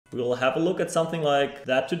We'll have a look at something like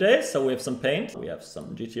that today. So we have some paint, we have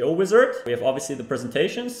some GTO wizard, we have obviously the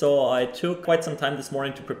presentation. So I took quite some time this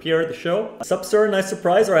morning to prepare the show. Sup sir, nice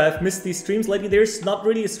surprise, or I've missed these streams lately. There's not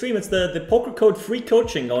really a stream, it's the Pokercode free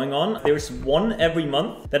coaching going on. There's one every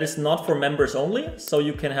month that is not for members only. So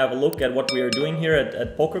you can have a look at what we are doing here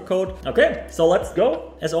at Pokercode. Okay, so let's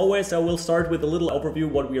go. As always, I will start with a little overview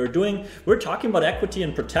of what we are doing. We're talking about equity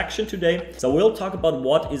and protection today. So we'll talk about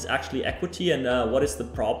what is actually equity and what is the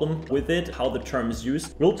problem with it, how the term is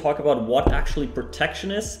used. We'll talk about what actually protection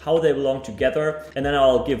is, how they belong together, and then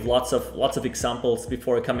I'll give lots of examples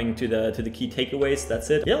before coming to the key takeaways. That's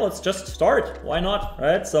it. Yeah, let's just start. Why not?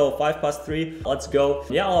 Right? So 5+3, let's go.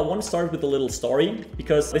 Yeah, I want to start with a little story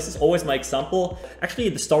because this is always my example. Actually,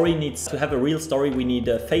 the story needs to have a real story. We need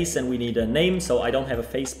a face and we need a name. So I don't have a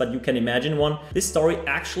face, but you can imagine one. This story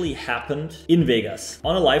actually happened in Vegas.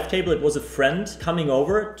 On a live table, it was a friend coming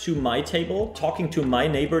over to my table, talking to my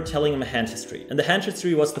neighbor, telling him a hand history. And the hand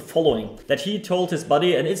history was the following, that he told his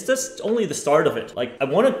buddy, and it's just only the start of it. Like, I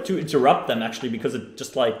wanted to interrupt them actually because it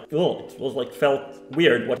just like, oh, it was like felt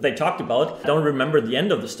weird what they talked about. I don't remember the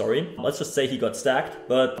end of the story. Let's just say he got stacked.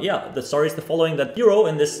 But yeah, the story is the following, that hero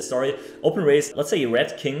in this story open raised, let's say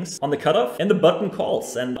red kings on the cutoff, and the button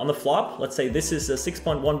calls. And on the flop, let's say this is a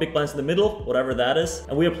 6.1 big blinds in the middle, whatever that is.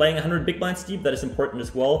 And we are playing 100 big blinds deep. That is important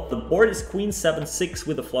as well. The board is queen 7-6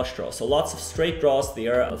 with a flush draw. So lots of straight draws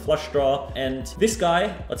there, a flush draw. And this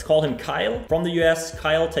guy, let's call him Kyle from the US.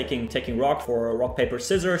 Kyle taking rock for rock, paper,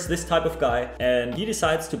 scissors, this type of guy. And he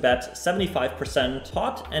decides to bet 75%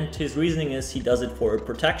 pot. And his reasoning is he does it for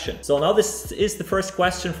protection. So now this is the first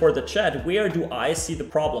question for the chat. Where do I see the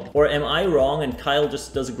problem? Or am I wrong and Kyle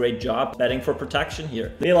just does a great job betting for protection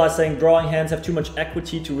here? Leila is saying drawing hands have too much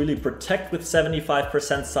equity to really protect with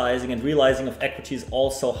 75% sizing, and realizing of equity is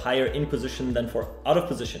also higher in position than for out of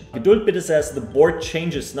position. Geduld bitte says the board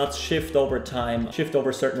changes, not shift over time, shift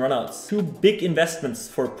over certain runouts. Two big investments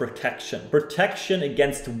for protection. Protection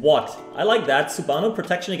against what? I like that. Subano,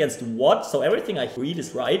 protection against what? So everything I read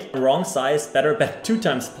is right. Wrong size, better bet 2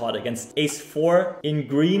 times pot against ace 4 in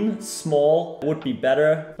green, small would be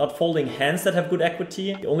better. Not folding hands that have good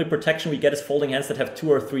equity. The only protection we get is folding hands that have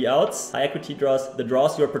 2 or 3 outs. High equity draws, the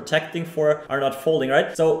draws you're protecting for are not folding,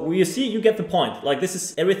 right? So you see, you get the point. Like, this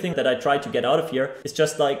is everything that I try to get out of here. It's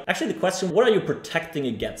just like, actually the question, what are you protecting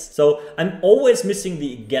against? So I'm always missing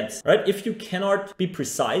the against, right? If you cannot be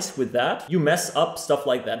precise with that, you mess up stuff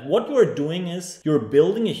like that. What you're doing is you're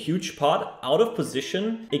building a huge pot out of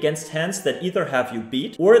position against hands that either have you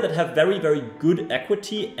beat or that have very, very good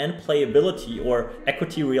equity and playability or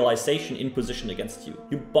equity realization in position against you.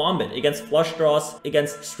 You bomb it against flush draws,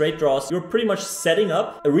 against straight draws. You're pretty much setting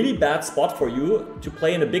up a really bad spot for you to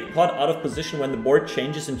play in a big pot out of position when the board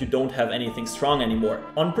changes and you don't have anything strong anymore.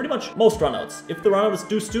 On pretty much most runouts. If the runout is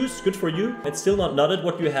deuce-deuce, good for you. It's still not nutted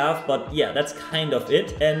what you have, but yeah, that's kind of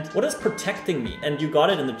it. And what does protecting mean? And you got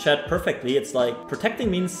it in the chat perfectly. It's like, protecting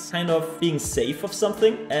means kind of being safe of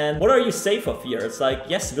something. And what are you safe of here? It's like,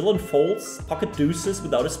 yes, villain folds pocket deuces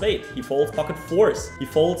without a spade. He folds pocket fours. He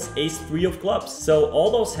folds ace 3 of clubs. So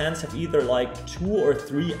all those hands have either like 2 or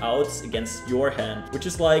 3 outs against your hand, which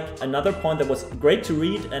is like another point that was great to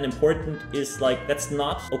read and important is like, that's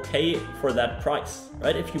not okay for that price,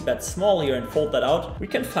 right? If you bet small here and fold that out, we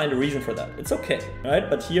can find a reason for that. It's okay, right?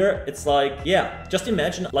 But here it's like, yeah, just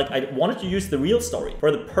imagine, like, I wanted to use the real story.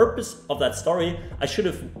 For the purpose of that story, I should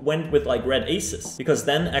have went with like red aces, because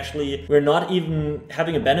then actually we're not even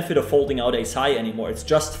having a benefit of folding out ace high anymore. It's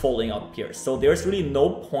just folding out pairs. So there's really no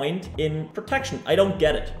point in protection. I don't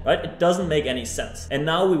get it, right? It doesn't make any sense. And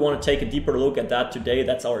now we want to take a deeper look at that today.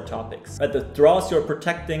 That's our topics, right? The draws you're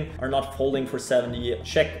protecting are not folding for 70.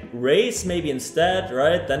 Check raise maybe instead,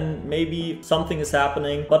 right? Then maybe something is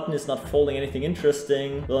happening. Button is not folding anything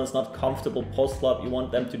interesting. Villain's not comfortable post flop. You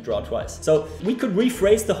want them to draw twice. So we could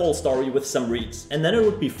rephrase the whole story with some reads and then it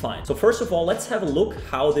would be fine. So first of all, let's have a look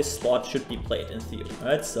how this spot should be played in theory,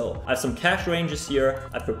 right? So I have some cash ranges here.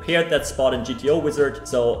 I prepared that spot in GTO Wizard.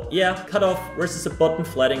 So yeah, cutoff versus a button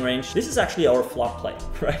flatting range. This is actually our flop play,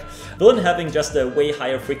 right? Villain having just a way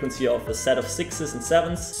higher frequency of a set of 6s and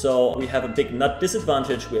 7s. So we have a big nut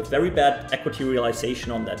disadvantage. We have very bad equity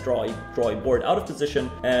realization on that drawy board out of position.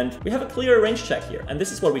 And we have a clear range check here. And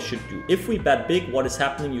this is what we should do. If we bet big, what is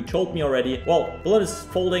happening? You told me already. Well, villain is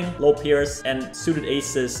folding low pairs and suited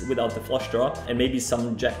aces without the flush draw and maybe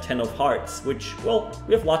some jack 10 of hearts, which, well,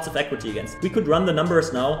 we have lots of equity against. We could run the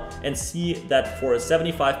numbers now and see that for a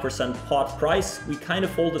 75% pot price, we kind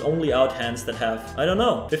of folded only out hands that have, I don't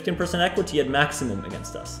know, 15% equity at maximum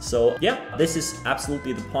against us. So yeah, this is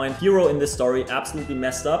absolutely the point. Hero in this story absolutely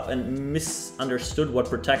messed up and misunderstood what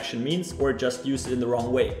protection means, or just just used it in the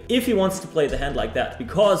wrong way. If he wants to play the hand like that,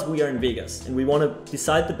 because we are in Vegas and we want to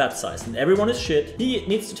decide the bet size and everyone is shit, he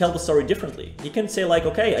needs to tell the story differently. He can say like,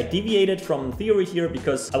 okay, I deviated from theory here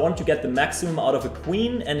because I want to get the maximum out of a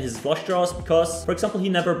queen and his flush draws because, for example, he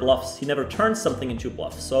never bluffs. He never turns something into a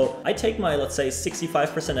bluff. So I take my, let's say,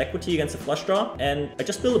 65% equity against a flush draw and I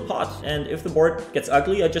just build a pot. And if the board gets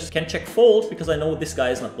ugly, I just can check fold because I know this guy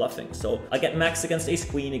is not bluffing. So I get max against ace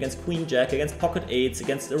queen, against queen jack, against pocket eights,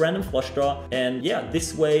 against a random flush draw. And yeah,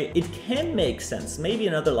 this way it can make sense. Maybe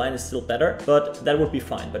another line is still better, but that would be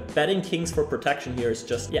fine. But betting kings for protection here is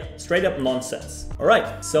just, yeah, straight up nonsense. All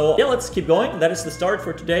right, so yeah, let's keep going. That is the start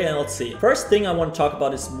for today, and let's see. First thing I want to talk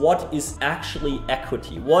about is what is actually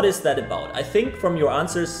equity? What is that about? I think from your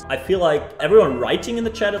answers, I feel like everyone writing in the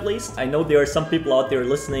chat at least, I know there are some people out there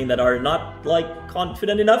listening that are not like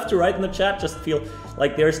confident enough to write in the chat, just feel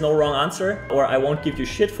like there's no wrong answer, or I won't give you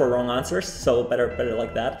shit for wrong answers, so better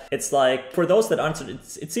like that. It's like, for those that answered,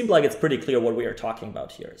 it seemed like it's pretty clear what we are talking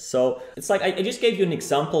about here. So it's like, I just gave you an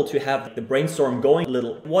example to have the brainstorm going a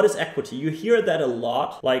little. What is equity? You hear that a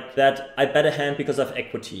lot, like that I bet a hand because I have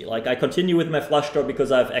equity. Like I continue with my flush draw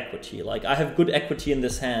because I have equity. Like I have good equity in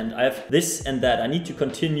this hand. I have this and that. I need to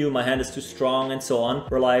continue. My hand is too strong and so on.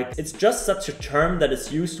 We're like, it's just such a term that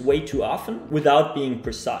is used way too often without being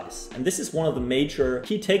precise. And this is one of the major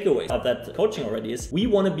key takeaways of that coaching already is we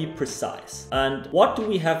want to be precise. And what do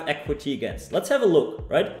we have equity against? Let's have a look,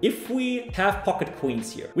 right? If we have pocket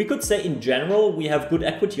queens here, we could say in general, we have good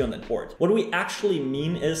equity on that board. What we actually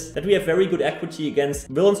mean is that we have very good equity against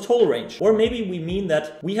villain's total range. Or maybe we mean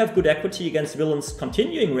that we have good equity against villain's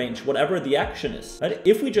continuing range, whatever the action is, right?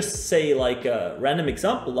 If we just say like a random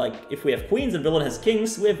example, like if we have queens and villain has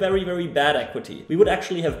kings, we have very, very bad equity. We would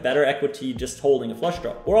actually have better equity just holding a flush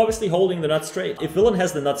draw, or obviously holding the nut straight. If villain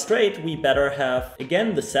has the nut straight, we better have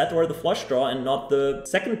again the set or the flush draw and not the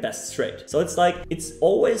second best straight. So it's like, it's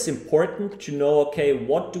always important to know, okay,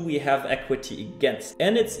 what do we have equity against?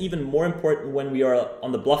 And it's even more important when we are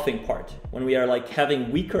on the bluffing part. When we are like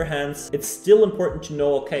having weaker hands, it's still important to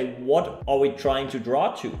know, okay, what are we trying to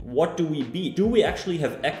draw to? What do we beat? Do we actually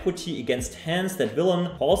have equity against hands that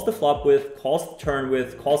villain calls the flop with, calls the turn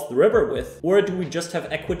with, calls the river with? Or do we just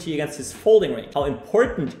have equity against his folding range? How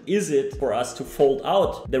important is it for us to fold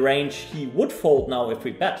out the range he would fold now if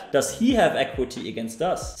we bet? Does he have equity against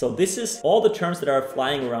us? So this is all the terms that are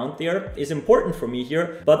flying around there is important for me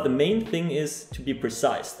here, but the main thing is to be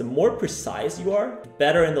precise. The more precise you are, the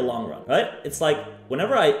better in the long run, right? It's like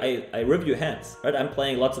whenever I review hands, right? I'm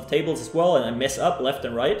playing lots of tables as well and I mess up left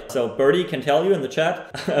and right. So Birdie can tell you in the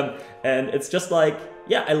chat. And it's just like,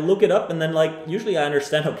 yeah, I look it up and then like, usually I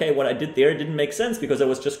understand, okay, what I did there didn't make sense because I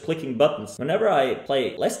was just clicking buttons. Whenever I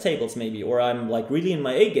play less tables maybe, or I'm like really in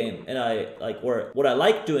my A game and I like, or what I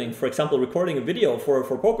like doing, for example, recording a video for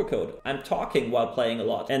Pokercode, I'm talking while playing a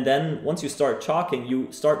lot. And then once you start talking,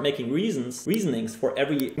 you start making reasonings for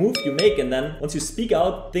every move you make. And then once you speak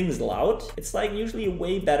out things loud, it's like usually a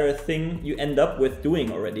way better thing you end up with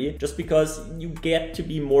doing already, just because you get to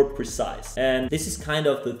be more precise. And this is kind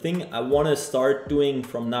of the thing I want to start doing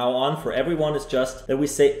from now on for everyone, is just that we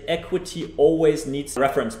say equity always needs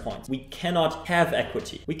reference points. We cannot have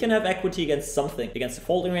equity. We can have equity against something, against the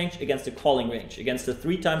folding range, against the calling range, against the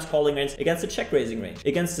 3 times calling range, against the check raising range,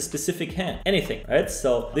 against a specific hand, anything, right?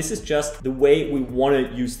 So this is just the way we want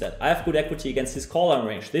to use that. I have good equity against his call-on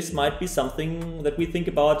range. This might be something that we think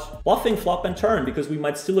about bluffing flop and turn, because we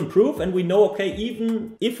might still improve and we know, okay,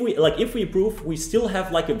 even if we improve, we still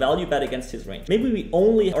have like a value bet against his range. Maybe we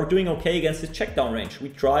only are doing okay against his check down range. We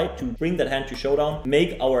try to bring that hand to showdown,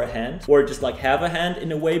 make our hand, or just like have a hand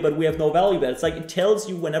in a way, but we have no value bet. It's like, it tells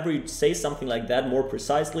you whenever you say something like that more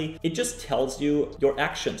precisely, it just tells you your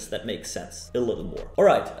actions that make sense a little more. All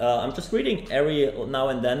right, I'm just reading every now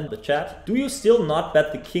and then the chat. Do you still not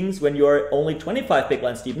bet the kings when you're only 25 big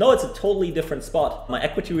blinds deep? No, it's a totally different spot. My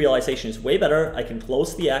equity realization is way better. I can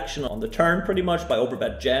close the action on the turn pretty much by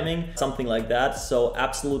overbet jamming, something like that. So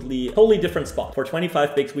absolutely totally different spot. For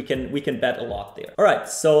 25 bigs, we can bet a lot there. All right,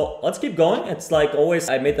 so let's keep going. It's like always,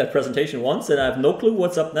 I made that presentation once and I have no clue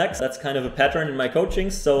what's up next. That's kind of a pattern in my coaching.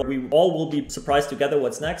 So we all will be surprised together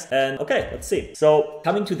what's next. And okay, let's see. So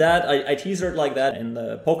coming to that, I teasered like that in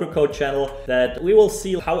the Pokercode channel that we will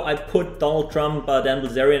see how I put Donald Trump, Dan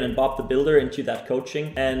Bilzerian and Bob the Builder into that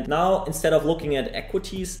coaching. And now instead of looking at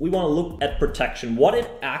equities, we want to look at protection, what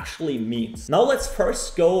it actually means. Now let's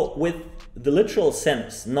first go with the literal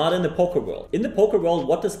sense, not in the poker world. In the poker world,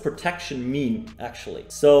 what does protection mean actually?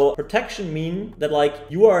 So protection mean that like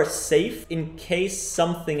you are safe in case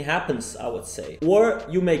something happens, I would say, or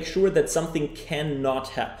you make sure that something cannot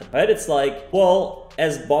happen, right? It's like, well,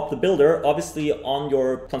 as Bob the Builder, obviously on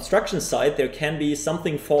your construction site, there can be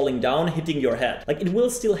something falling down, hitting your head. Like, it will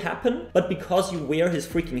still happen, but because you wear his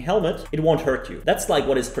freaking helmet, it won't hurt you. That's like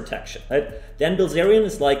what is protection, right? Dan Bilzerian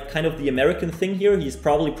is like kind of the American thing here. He's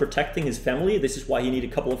probably protecting his family. This is why he needs a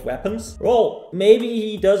couple of weapons. Well, maybe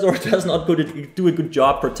he does or does not do a good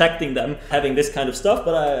job protecting them, having this kind of stuff,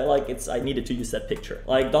 but I needed to use that picture.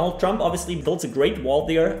 Like, Donald Trump obviously builds a great wall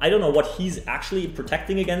there. I don't know what he's actually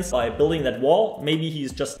protecting against by building that wall. Maybe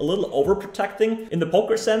he's just a little overprotecting in the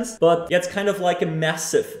poker sense, but yeah, it's kind of like a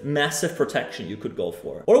massive protection you could go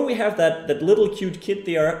for. Or we have that little cute kid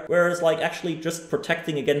there, where it's like actually just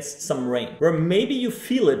protecting against some rain, where maybe you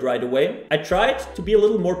feel it right away. I tried to be a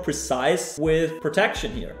little more precise with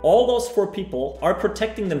protection here. All those 4 people are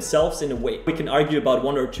protecting themselves in a way. We can argue about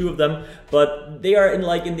 1 or 2 of them, but they are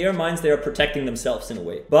in their minds, they are protecting themselves in a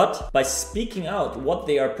way. But by speaking out what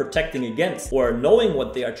they are protecting against, or knowing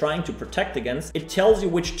what they are trying to protect against, it tells you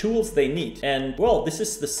which tools they need. And well, this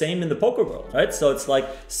is the same in the poker world, right? So it's like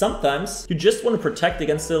sometimes you just want to protect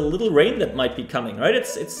against a little rain that might be coming, right?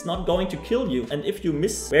 It's not going to kill you. And if you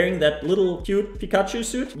miss wearing that little cute Pikachu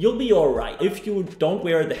suit, you'll be all right. If you don't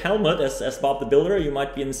wear the helmet as Bob the Builder, you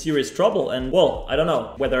might be in serious trouble. And well, I don't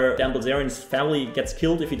know whether Dan Bilzerian's family gets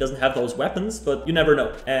killed if he doesn't have those weapons, but you never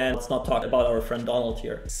know. And let's not talk about our friend Donald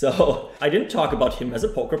here. So I didn't talk about him as a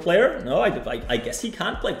poker player. No, I guess he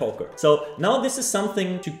can't play poker. So now this is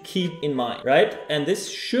something to keep in mind, right? And this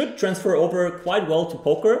should transfer over quite well to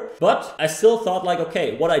poker, but I still thought like,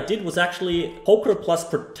 okay, what I did was actually poker plus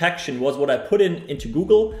protection was what I put into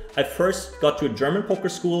Google. I first got to a German poker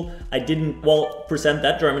school. I didn't, well, present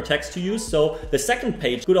that German text to you. So the second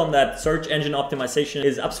page, good on that search engine optimization,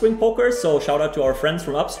 is Upswing Poker. So shout out to our friends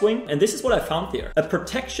from Upswing. And this is what I found there. A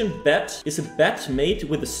protection bet is a bet made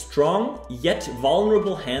with a strong yet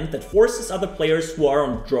vulnerable hand that forces other players who are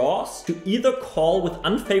on draws to either call with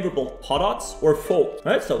unfavorable pot odds or fold,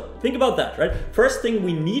 right? So think about that, right? First thing,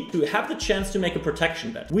 we need to have the chance to make a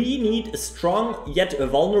protection bet. We need a strong yet a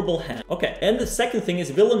vulnerable hand. Okay, and the second thing is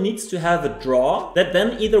villain needs to have a draw that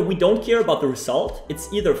then either we don't care about the result,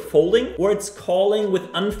 it's either folding or it's calling with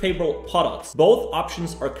unfavorable pot odds. Both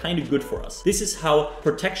options are kind of good for us. This is how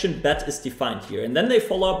protection bet is defined here. And then they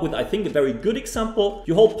follow up with, I think, a very good example.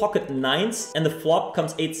 You hold pocket 9s and the flop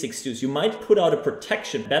comes 8-6 deuce. You might put out a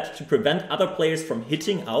protection bet to prevent other players from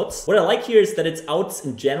hitting outs. What I like here is that it's outs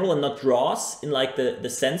in general and not draws in like the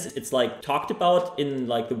sense it's like talked about in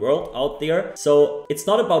like the world out there. So it's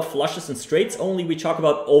not about flushes and straights only, we talk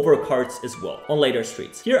about overcards as well on later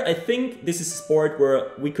streets. Here I think this is a sport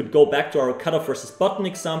where we could go back to our cutoff versus button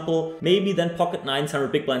example. Maybe then pocket 9s,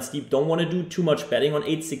 100 big blinds deep don't want to do too much betting on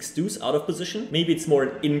 8-6 deuce out of position. Maybe it's more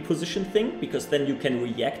an in position thing, because then you can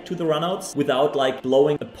react to the runouts without like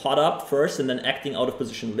blowing a pot up first and then acting out of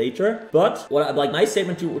position later. But what I like, my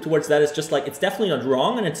statement towards that is just like, it's definitely not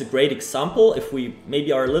wrong and it's a great example if we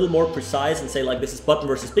maybe are a little more precise and say like this is button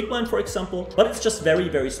versus big blind, for example, but it's just very,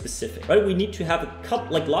 very specific, right? We need to have a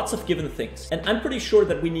couple, like lots of given things. And I'm pretty sure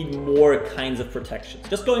that we need more kinds of protections.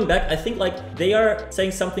 Just going back, I think like they are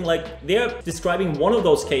saying something like, they're describing one of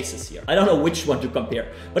those cases here. I don't know which one to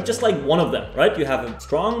compare, but just like one of them, right? You have a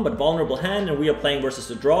strong but vulnerable hand and we are playing versus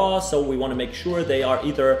a draw. So we want to make sure they are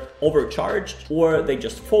either overcharged or they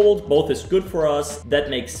just fold. Both is good for us. That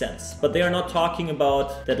makes sense. But they are not talking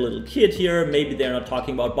about that little kid here. Maybe they're not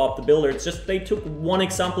talking about Bob the Builder. It's just they took one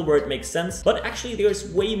example where it makes sense. But actually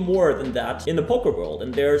there's way more than that in the poker world.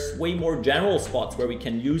 And there's way more general spots where we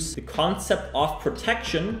can use the concept of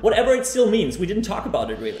protection, whatever it still means. We didn't talk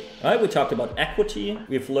about it really, right? We talked about equity.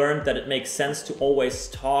 We've learned that it makes sense to always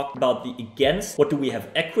talk about the against. What do we have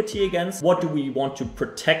equity against? What do we want to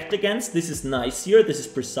protect against? This is nice here. This is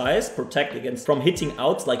precise. Protect against from hitting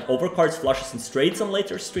outs like overcards, flushes, and straights on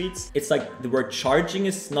later streets. It's like the word charging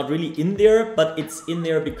is not really in there, but it's in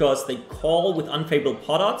there because they call with unfavorable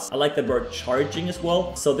pot odds. I like the word charging as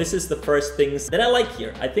well. So this is the first things that I like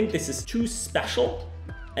here. I think this is too special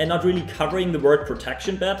and not really covering the word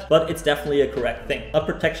protection bet, but it's definitely a correct thing. Not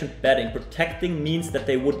protection betting. Protecting means that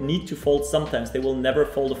they would need to fold sometimes. They will never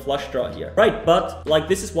fold a flush draw here. Right, but like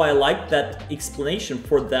this is why I like that explanation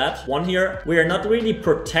for that one here. We are not really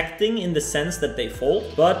protecting in the sense that they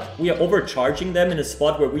fold, but we are overcharging them in a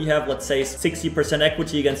spot where we have, let's say, 60%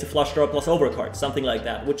 equity against a flush draw plus overcard, something like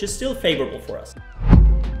that, which is still favorable for us.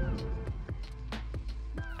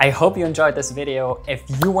 I hope you enjoyed this video. If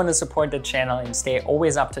you want to support the channel and stay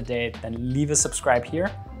always up to date, then leave a subscribe here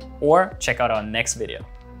or check out our next video.